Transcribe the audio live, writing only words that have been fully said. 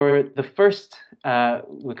For the first,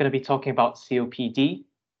 we're going to be talking about COPD.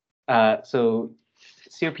 So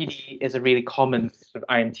COPD is a really common sort of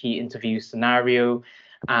IMT interview scenario,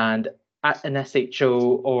 and at an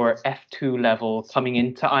SHO or F2 level coming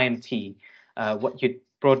into IMT, what you'd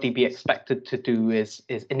broadly be expected to do is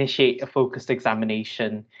initiate a focused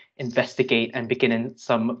examination, investigate and begin in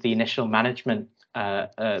some of the initial management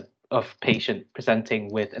of patient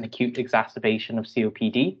presenting with an acute exacerbation of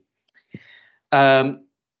COPD.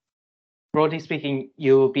 Broadly speaking,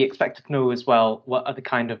 you'll be expected to know as well what are the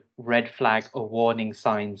kind of red flag or warning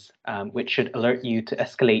signs which should alert you to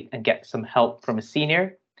escalate and get some help from a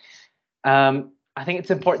senior. I think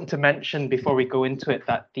it's important to mention before we go into it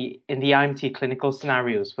that in the IMT clinical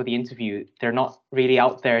scenarios for the interview, they're not really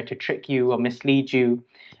out there to trick you or mislead you.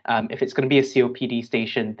 If it's going to be a COPD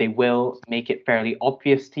station, they will make it fairly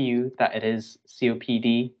obvious to you that it is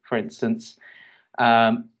COPD, for instance.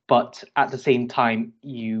 But at the same time,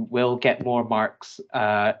 you will get more marks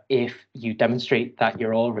if you demonstrate that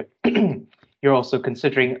you're also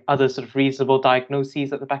considering other sort of reasonable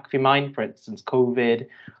diagnoses at the back of your mind, for instance, COVID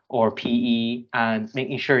or PE, and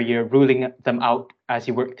making sure you're ruling them out as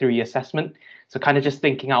you work through your assessment. So kind of just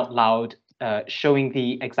thinking out loud, showing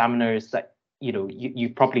the examiners that you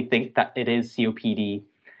probably think that it is COPD,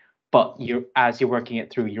 but as you're working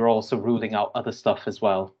it through, you're also ruling out other stuff as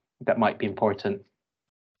well that might be important.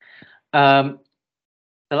 The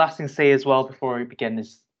last thing to say as well before we begin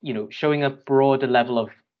is, showing a broader level of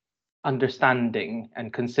understanding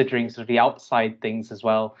and considering sort of the outside things as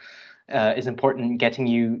well is important in getting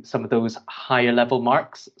you some of those higher level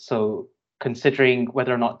marks. So considering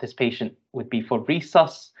whether or not this patient would be for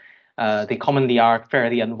resus, they commonly are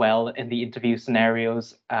fairly unwell in the interview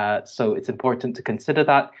scenarios. So it's important to consider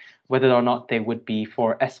that, whether or not they would be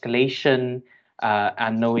for escalation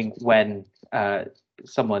and knowing when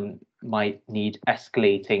someone might need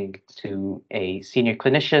escalating to a senior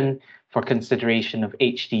clinician for consideration of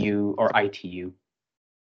HDU or ITU.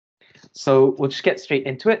 So we'll just get straight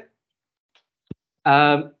into it.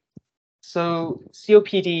 So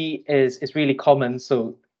COPD is really common.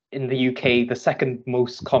 So in the UK, the second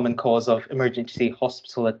most common cause of emergency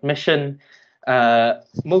hospital admission,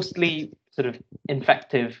 mostly sort of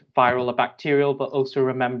infective, viral or bacterial, but also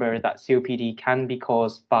remember that COPD can be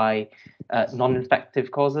caused by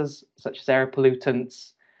non-infective causes, such as air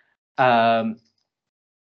pollutants,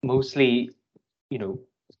 mostly,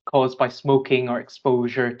 caused by smoking or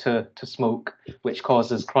exposure to smoke, which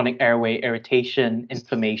causes chronic airway irritation,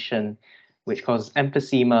 inflammation, which causes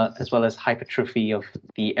emphysema, as well as hypertrophy of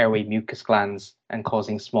the airway mucus glands and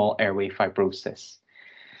causing small airway fibrosis.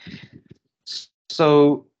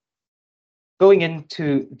 So going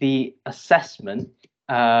into the assessment,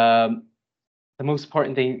 the most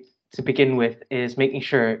important thing to begin with is making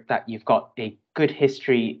sure that you've got a good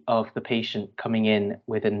history of the patient coming in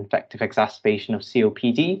with an infective exacerbation of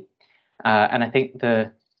COPD. And I think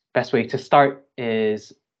the best way to start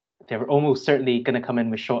is they're almost certainly going to come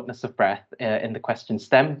in with shortness of breath in the question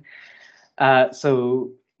stem.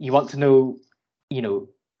 So you want to know, you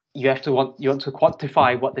want to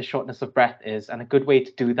quantify what the shortness of breath is, and a good way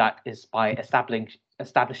to do that is by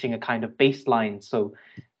establishing a kind of baseline. So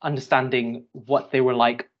understanding what they were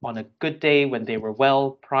like on a good day when they were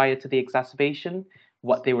well prior to the exacerbation,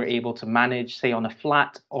 what they were able to manage, say, on a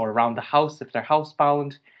flat or around the house if they're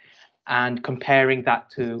housebound, and comparing that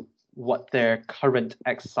to what their current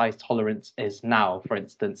exercise tolerance is now. For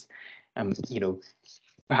instance,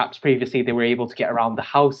 perhaps previously they were able to get around the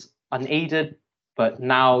house unaided, but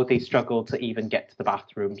now they struggle to even get to the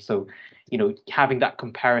bathroom. So, having that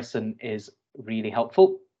comparison is really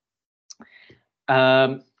helpful.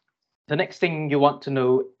 The next thing you want to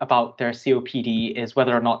know about their COPD is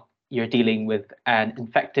whether or not you're dealing with an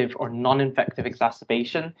infective or non-infective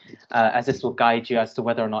exacerbation, as this will guide you as to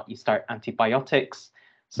whether or not you start antibiotics.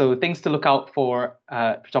 So things to look out for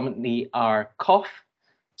predominantly are cough.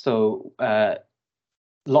 So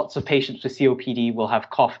lots of patients with COPD will have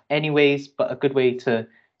cough anyways, but a good way to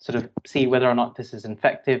sort of see whether or not this is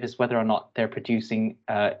infective is whether or not they're producing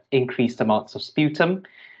increased amounts of sputum.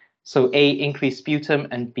 So A, increased sputum,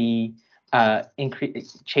 and B,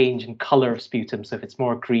 change in color of sputum. So if it's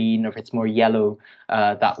more green or if it's more yellow,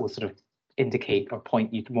 that will sort of indicate or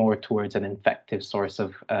point you more towards an infective source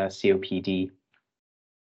of COPD.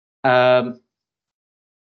 Sorry,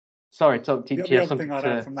 so the other thing I'd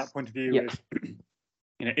add from that point of view is,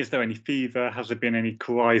 is there any fever? Has there been any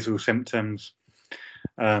coryzal symptoms?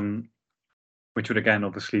 Which would again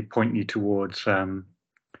obviously point you towards an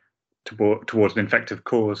infective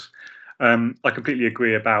cause. I completely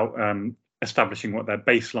agree about establishing what their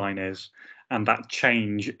baseline is, and that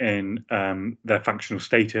change in their functional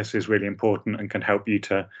status is really important and can help you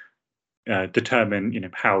to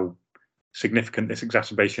determine, how significant this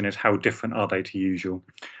exacerbation is, how different are they to usual.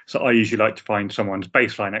 So I usually like to find someone's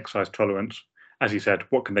baseline exercise tolerance, as you said,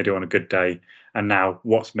 what can they do on a good day, and now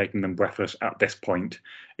what's making them breathless at this point.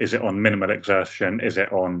 Is it on minimal exertion? Is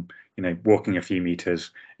it on walking a few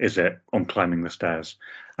meters? Is it on climbing the stairs?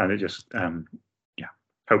 And it just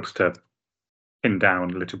helps to pin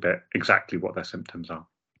down a little bit exactly what their symptoms are.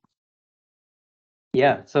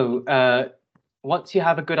 Yeah, so once you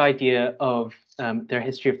have a good idea of their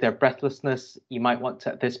history of their breathlessness, you might want to,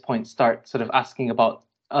 at this point, start sort of asking about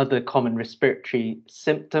other common respiratory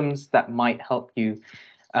symptoms that might help you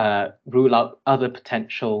rule out other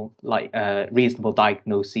potential reasonable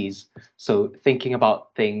diagnoses. So thinking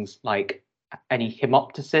about things like any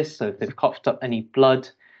hemoptysis, so if they've coughed up any blood,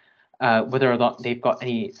 whether or not they've got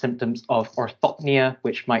any symptoms of orthopnea,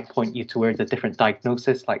 which might point you towards a different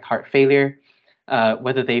diagnosis like heart failure,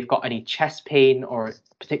 whether they've got any chest pain or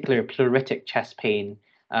particular pleuritic chest pain,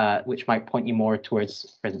 which might point you more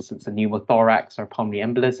towards, for instance, a pneumothorax or pulmonary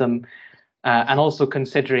embolism, and also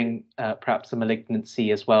considering perhaps a malignancy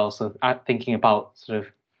as well. So thinking about sort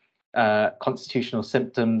of constitutional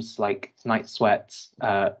symptoms like night sweats,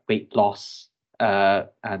 weight loss,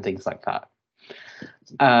 and things like that.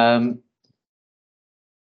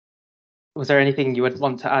 Was there anything you would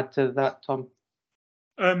want to add to that, Tom?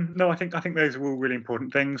 No, I think those are all really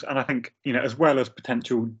important things, and I think as well as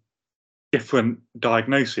potential different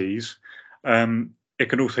diagnoses, it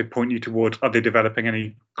can also point you towards are they developing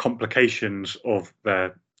any complications of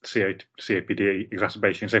their COPD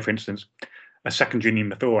exacerbation. So, for instance, a secondary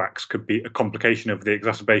pneumothorax could be a complication of the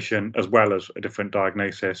exacerbation as well as a different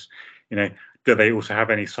diagnosis. Do they also have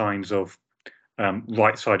any signs of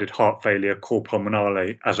right-sided heart failure, cor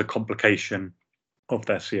pulmonale, as a complication of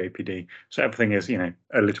their COPD? So everything is,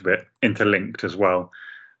 a little bit interlinked as well,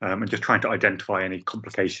 and just trying to identify any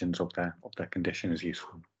complications of their condition is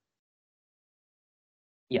useful.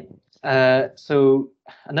 Yeah. So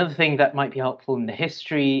another thing that might be helpful in the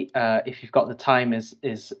history, if you've got the time,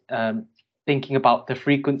 is thinking about the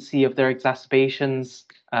frequency of their exacerbations.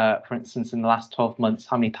 For instance, in the last 12 months,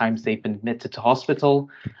 how many times they've been admitted to hospital,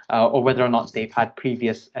 or whether or not they've had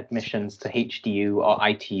previous admissions to HDU or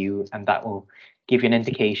ITU, and that will give you an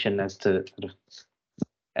indication as to sort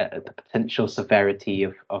of the potential severity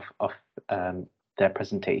of their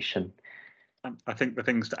presentation. I think the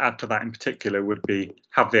things to add to that in particular would be,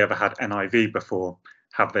 have they ever had NIV before?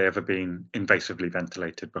 Have they ever been invasively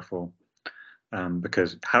ventilated before?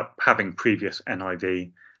 Because having previous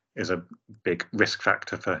NIV is a big risk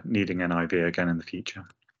factor for needing NIV again in the future.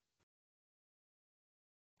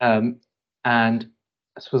 And I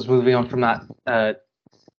suppose moving on from that,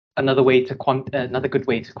 another good way to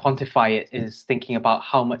quantify it is thinking about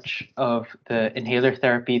how much of the inhaler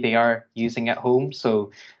therapy they are using at home.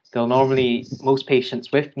 So most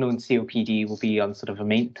patients with known COPD will be on sort of a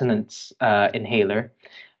maintenance inhaler,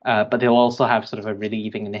 but they'll also have sort of a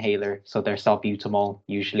relieving inhaler, so their salbutamol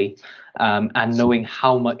usually, and knowing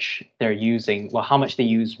how much they're using, how much they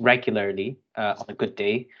use regularly on a good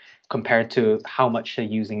day compared to how much they're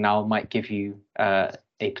using now might give you a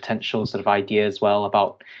potential sort of idea as well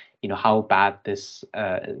about how bad this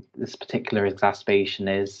particular exacerbation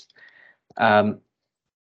is.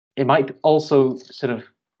 It might also sort of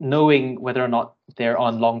knowing whether or not they're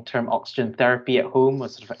on long-term oxygen therapy at home or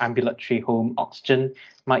sort of ambulatory home oxygen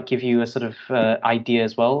might give you a sort of idea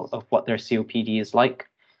as well of what their COPD is like,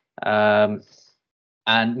 and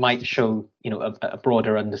might show a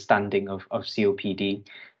broader understanding of COPD.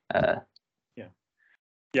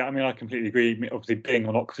 Yeah, I mean, I completely agree. Obviously, being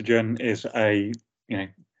on oxygen is a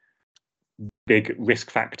big risk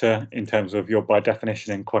factor in terms of by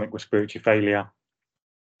definition in chronic respiratory failure.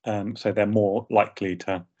 So they're more likely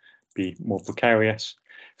to be more precarious.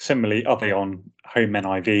 Similarly, are they on home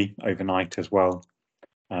NIV overnight as well?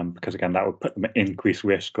 Because again, that would put them at increased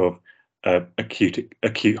risk of acute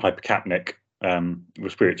hypercapnic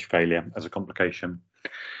respiratory failure as a complication.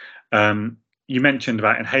 You mentioned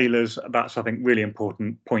about inhalers. That's, I think, really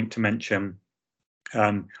important point to mention.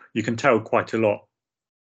 You can tell quite a lot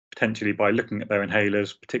potentially by looking at their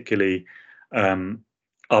inhalers, particularly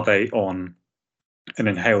are they on an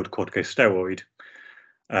inhaled corticosteroid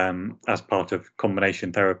as part of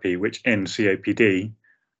combination therapy, which in COPD,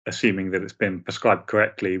 assuming that it's been prescribed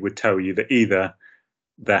correctly, would tell you that either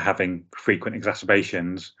they're having frequent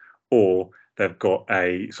exacerbations or they've got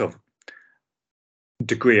a sort of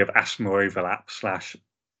degree of asthma overlap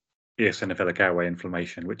 / eosinophilic airway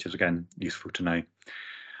inflammation, which is again useful to know.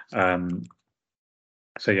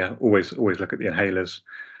 So yeah, always look at the inhalers.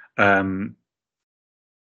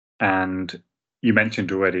 And you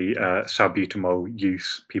mentioned already salbutamol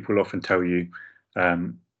use. People often tell you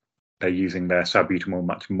they're using their salbutamol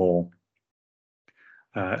much more.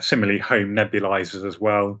 Similarly, home nebulizers as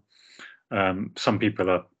well. Some people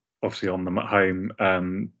are obviously on them at home,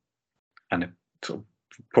 and it sort of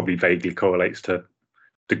probably vaguely correlates to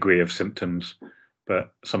degree of symptoms.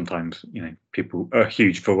 But sometimes, a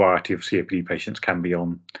huge variety of COPD patients can be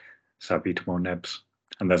on salbutamol nebs,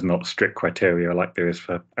 and there's not strict criteria like there is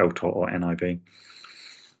for LTOT or NIV.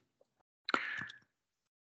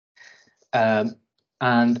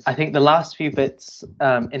 And I think the last few bits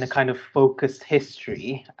in a kind of focused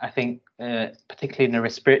history, I think particularly in a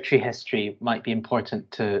respiratory history, might be important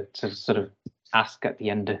to sort of ask at the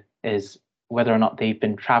end is whether or not they've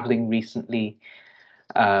been traveling recently,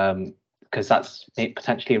 because that's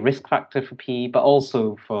potentially a risk factor for PE, but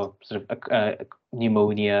also for sort of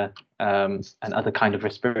pneumonia and other kind of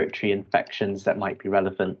respiratory infections that might be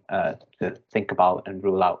relevant to think about and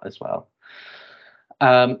rule out as well.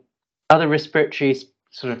 Other respiratory,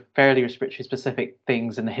 sort of fairly respiratory specific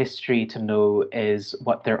things in the history to know is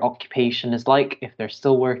what their occupation is like, if they're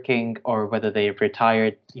still working or whether they've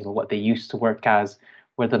retired, what they used to work as,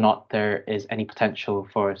 whether or not there is any potential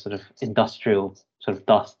for sort of industrial sort of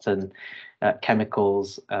dusts and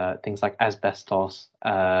chemicals, things like asbestos.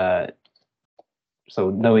 So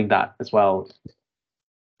knowing that as well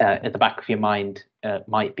at the back of your mind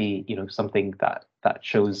might be, something that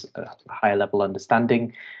shows a higher level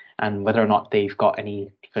understanding, and whether or not they've got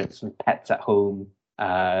any, for instance, pets at home,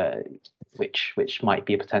 which might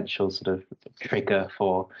be a potential sort of trigger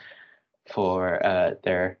for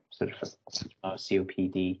their sort of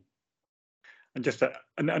COPD. And just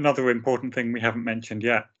another important thing we haven't mentioned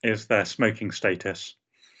yet is their smoking status.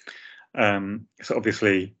 So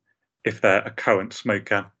obviously, if they're a current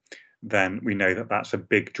smoker, then we know that that's a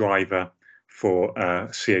big driver for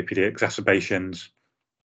COPD exacerbations,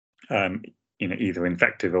 either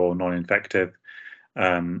infective or non-infective.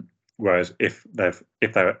 Whereas if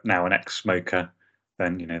they're now an ex-smoker,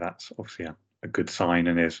 then that's obviously a good sign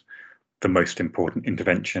and is the most important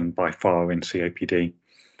intervention by far in COPD.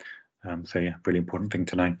 So yeah, really important thing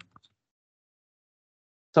to know.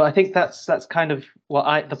 So I think that's kind of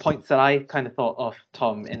the points that I kind of thought of,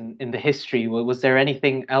 Tom, in the history. Was there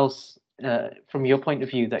anything else from your point of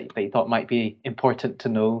view that you thought might be important to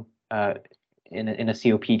know in a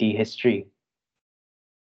COPD history?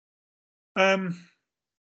 I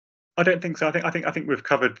don't think so. I think we've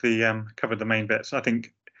covered the main bits. I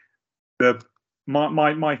think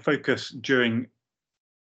my focus during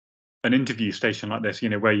an interview station like this,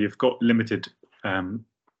 where you've got limited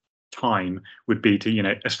time, would be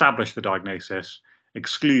to establish the diagnosis,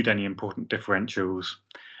 exclude any important differentials,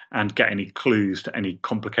 and get any clues to any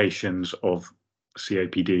complications of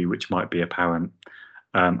COPD which might be apparent,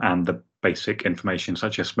 and the basic information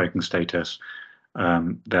such as smoking status,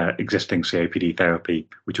 their existing COPD therapy,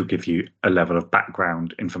 which will give you a level of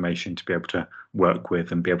background information to be able to work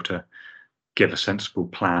with and be able to give a sensible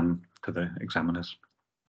plan to the examiners.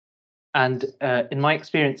 And in my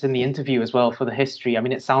experience in the interview as well for the history, I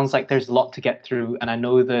mean, it sounds like there's a lot to get through, and I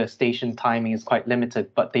know the station timing is quite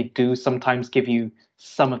limited, but they do sometimes give you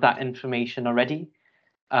some of that information already.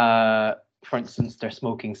 For instance, their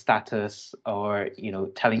smoking status, or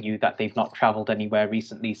telling you that they've not traveled anywhere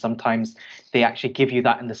recently. Sometimes they actually give you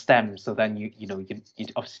that in the stem, so then you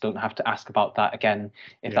obviously don't have to ask about that again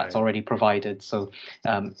if that's already provided. So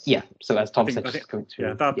so as Tom said, just going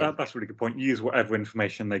through. That's a really good point. Use whatever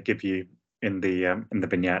information they give you in the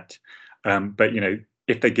vignette, but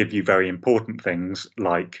if they give you very important things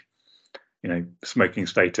like smoking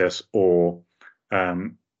status or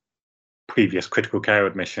previous critical care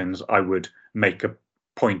admissions, I would make a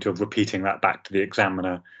point of repeating that back to the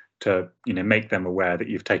examiner to make them aware that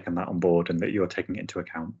you've taken that on board and that you're taking it into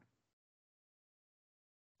account.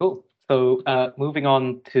 Cool. So moving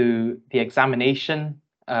on to the examination.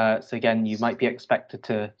 So again, you might be expected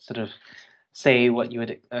to sort of say what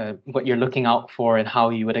you're looking out for and how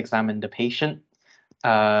you would examine the patient.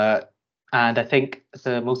 And I think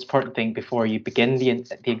the most important thing before you begin the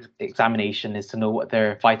examination is to know what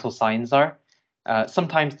their vital signs are.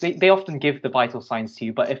 Sometimes they often give the vital signs to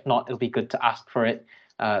you, but if not, it'll be good to ask for it.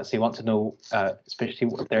 So you want to know especially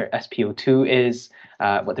what their SpO2 is,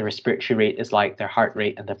 what their respiratory rate is like, their heart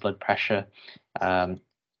rate and their blood pressure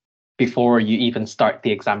before you even start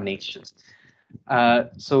the examination.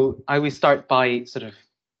 So I always start by sort of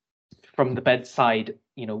from the bedside,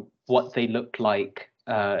 what they look like.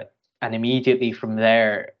 And immediately from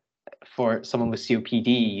there, for someone with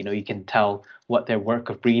COPD, you can tell what their work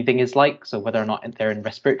of breathing is like. So whether or not they're in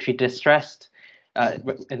respiratory distress,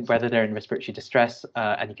 and whether they're in respiratory distress,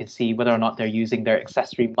 and you can see whether or not they're using their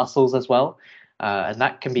accessory muscles as well. And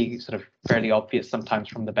that can be sort of fairly obvious sometimes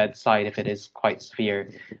from the bedside if it is quite severe.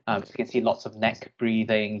 So you can see lots of neck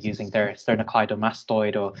breathing using their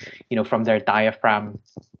sternocleidomastoid, or from their diaphragm.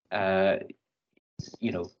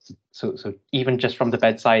 So even just from the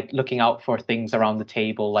bedside, looking out for things around the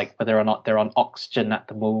table, like whether or not they're on oxygen at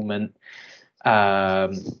the moment,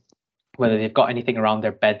 whether they've got anything around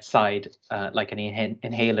their bedside, like any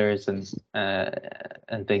inhalers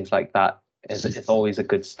and things like that, is always a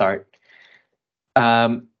good start.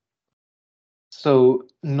 So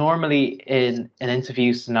normally in an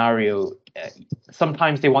interview scenario,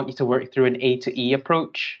 sometimes they want you to work through an A to E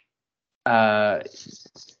approach. But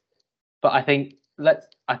I think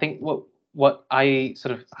what I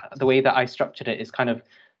sort of, the way that I structured it is kind of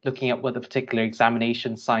looking at what the particular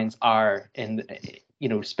examination signs are in,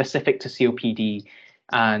 specific to COPD,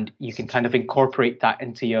 and you can kind of incorporate that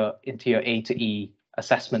into your A to E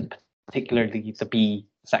assessment, particularly the B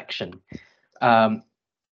section.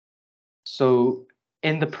 So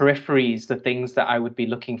in the peripheries, the things that I would be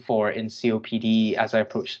looking for in COPD as I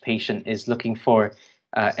approach the patient is looking for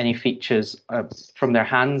any features from their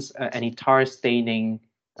hands, any tar staining,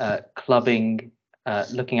 clubbing,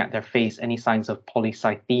 looking at their face, any signs of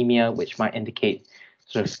polycythemia, which might indicate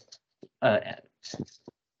sort of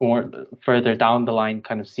more further down the line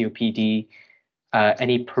kind of COPD,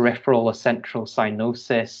 any peripheral or central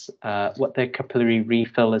cyanosis, what their capillary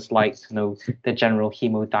refill is like to know the general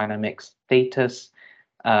hemodynamic status,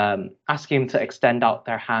 asking them to extend out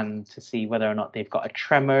their hand to see whether or not they've got a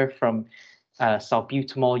tremor from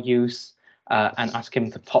salbutamol use, and ask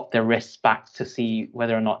him to pop their wrists back to see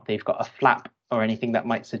whether or not they've got a flap or anything that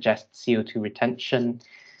might suggest CO2 retention.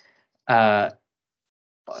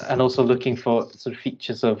 And also looking for sort of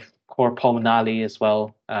features of cor pulmonale as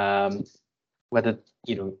well, whether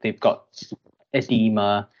they've got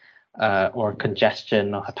edema or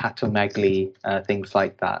congestion or hepatomegaly, things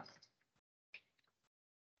like that.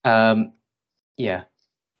 Yeah.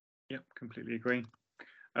 Yep, completely agree.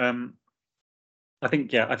 I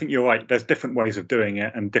think you're right. There's different ways of doing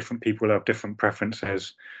it, and different people have different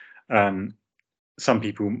preferences. Some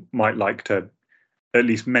people might like to at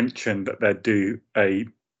least mention that they do a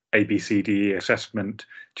ABCDE assessment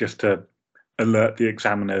just to alert the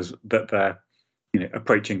examiners that they're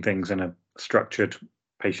approaching things in a structured,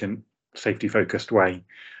 patient safety focused way.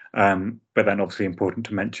 But then obviously important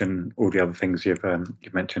to mention all the other things you've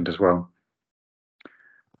mentioned as well.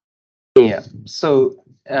 Yeah, so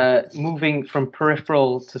moving from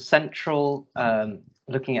peripheral to central,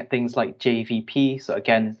 looking at things like JVP, so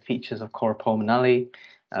again, features of cor pulmonale,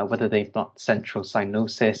 whether they've got central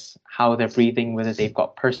cyanosis, how they're breathing, whether they've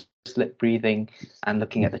got pursed lip breathing, and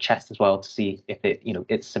looking at the chest as well to see if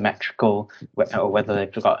it's symmetrical, or whether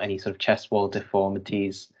they've got any sort of chest wall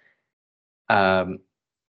deformities. And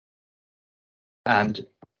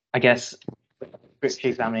I guess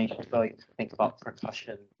respiratory examination, I like to think about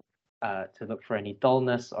percussion, to look for any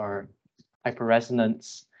dullness or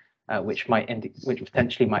hyperresonance, which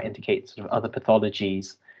potentially might indicate sort of other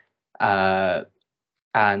pathologies,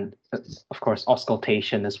 and of course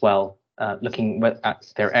auscultation as well, looking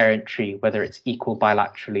at their air entry, whether it's equal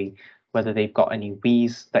bilaterally, whether they've got any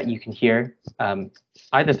wheeze that you can hear,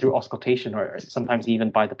 either through auscultation or sometimes even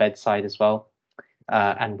by the bedside as well,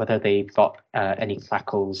 and whether they've got any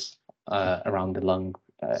crackles around the lung.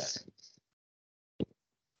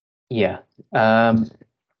 Yeah.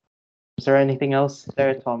 Is there anything else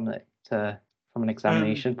there, Tom, that from an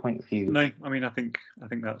examination point of view? No, I mean, I think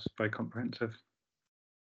that's very comprehensive.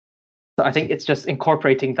 So I think it's just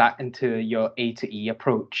incorporating that into your A to E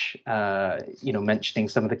approach, mentioning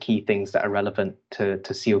some of the key things that are relevant to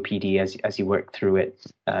COPD as you work through it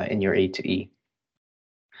in your A to E.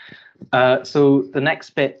 So the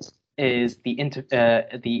next bit is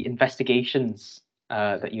the investigations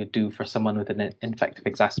that you do for someone with an infective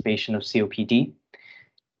exacerbation of COPD.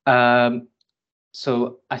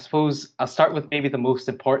 So I suppose I'll start with maybe the most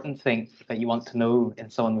important thing that you want to know in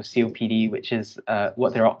someone with COPD, which is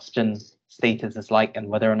what their oxygen status is like and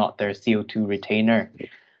whether or not they're a CO2 retainer.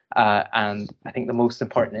 And I think the most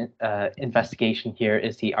important investigation here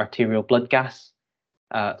is the arterial blood gas.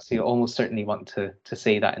 So you almost certainly want to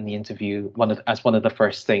say that in the interview as one of the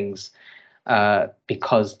first things,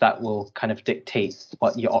 because that will kind of dictate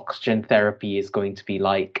what your oxygen therapy is going to be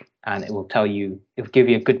like, and it will give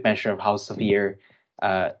you a good measure of how severe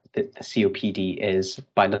the COPD is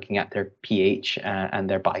by looking at their pH and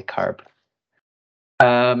their bicarb.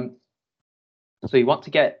 So you want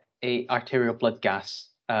to get a arterial blood gas.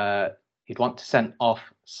 You'd want to send off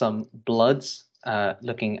some bloods,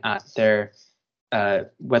 looking at their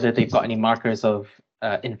whether they've got any markers of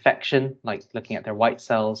infection, like looking at their white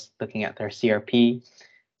cells, looking at their CRP.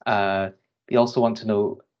 We also want to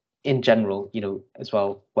know, in general, as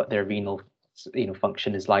well, what their renal,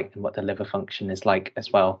 function is like and what their liver function is like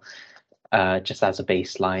as well, just as a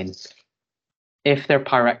baseline. If they're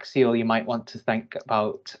pyrexial, you might want to think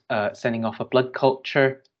about sending off a blood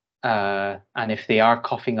culture, and if they are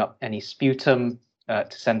coughing up any sputum, to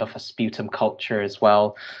send off a sputum culture as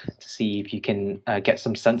well, to see if you can get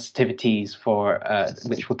some sensitivities for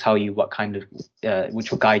which will tell you what kind of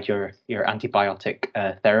which will guide your antibiotic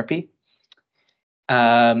therapy.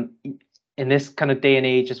 In this kind of day and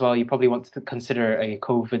age as well, you probably want to consider a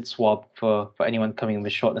COVID swab for anyone coming in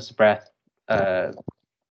with shortness of breath.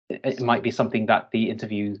 It might be something that the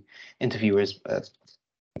interviewers,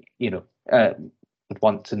 would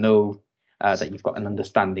want to know, that you've got an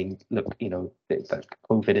understanding. Look, that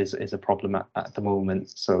COVID is a problem at the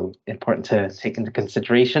moment, so important to take into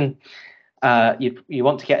consideration. You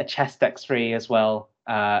want to get a chest X-ray as well,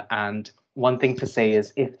 and one thing to say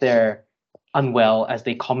is if they're unwell, as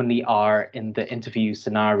they commonly are in the interview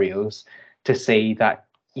scenarios, to say that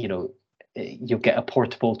you'll get a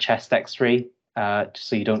portable chest X-ray,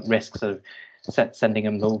 so you don't risk sort of sending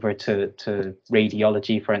them over to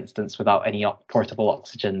radiology, for instance, without any portable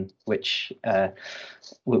oxygen, which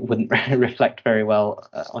wouldn't reflect very well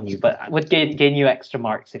on you, but would gain you extra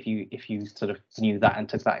marks if you sort of knew that and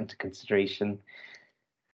took that into consideration.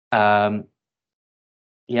 Yeah,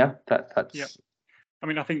 that's. Yeah, I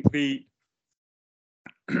mean, I think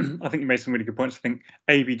I think you made some really good points. I think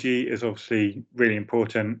ABG is obviously really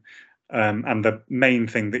important. And the main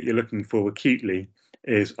thing that you're looking for acutely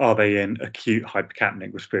is, are they in acute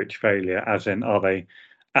hypercapnic respiratory failure, as in, are they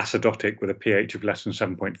acidotic with a pH of less than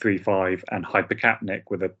 7.35 and hypercapnic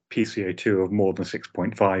with a PCO2 of more than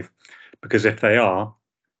 6.5? Because if they are,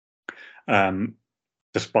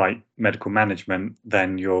 despite medical management,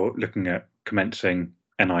 then you're looking at commencing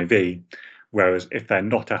NIV. Whereas if they're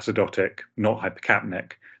not acidotic, not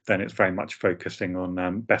hypercapnic, then it's very much focusing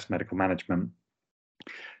on best medical management.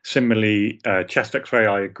 Similarly, chest X-ray,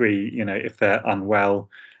 I agree. If they're unwell,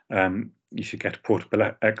 you should get a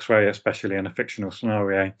portable X-ray, especially in a fictional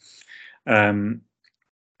scenario. And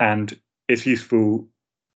it's useful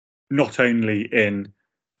not only in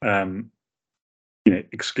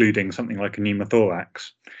excluding something like a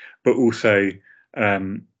pneumothorax, but also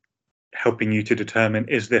helping you to determine,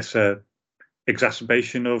 is this a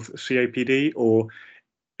exacerbation of COPD, or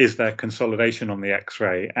is there consolidation on the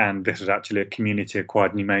X-ray and this is actually a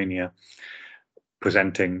community-acquired pneumonia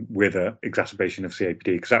presenting with an exacerbation of COPD?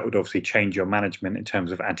 Because that would obviously change your management in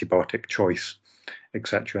terms of antibiotic choice,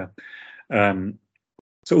 etc. So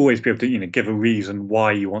always be able to give a reason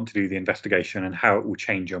why you want to do the investigation and how it will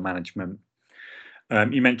change your management.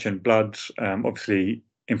 You mentioned bloods. Obviously,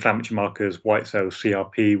 inflammatory markers, white cells,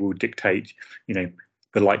 CRP will dictate,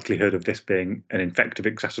 the likelihood of this being an infective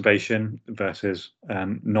exacerbation versus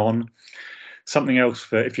non. Something else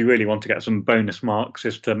for if you really want to get some bonus marks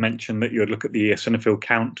is to mention that you would look at the eosinophil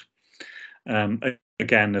count.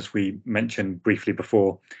 Again, as we mentioned briefly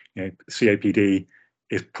before, COPD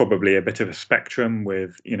is probably a bit of a spectrum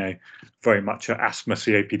with, very much an asthma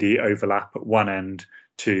COPD overlap at one end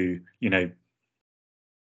to,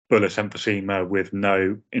 bullous emphysema with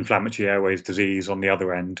no inflammatory airways disease on the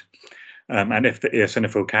other end. And if the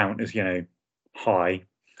eosinophil count is, high,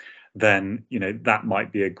 then that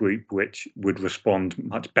might be a group which would respond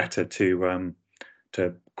much better to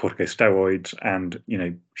corticosteroids, and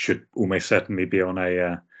should almost certainly be on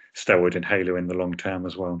a steroid inhaler in the long term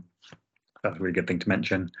as well. That's a really good thing to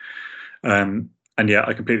mention. And yeah,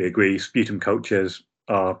 I completely agree. Sputum cultures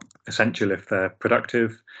are essential if they're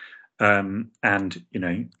productive, and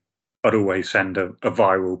I'd always send a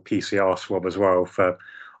viral PCR swab as well for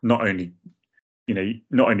not only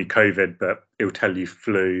COVID, but it will tell you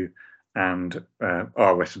flu and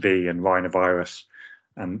RSV and rhinovirus,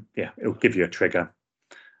 and yeah, it will give you a trigger.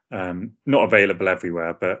 Not available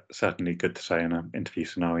everywhere, but certainly good to say in an interview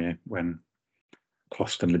scenario when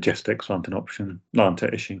cost and logistics aren't an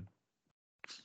issue.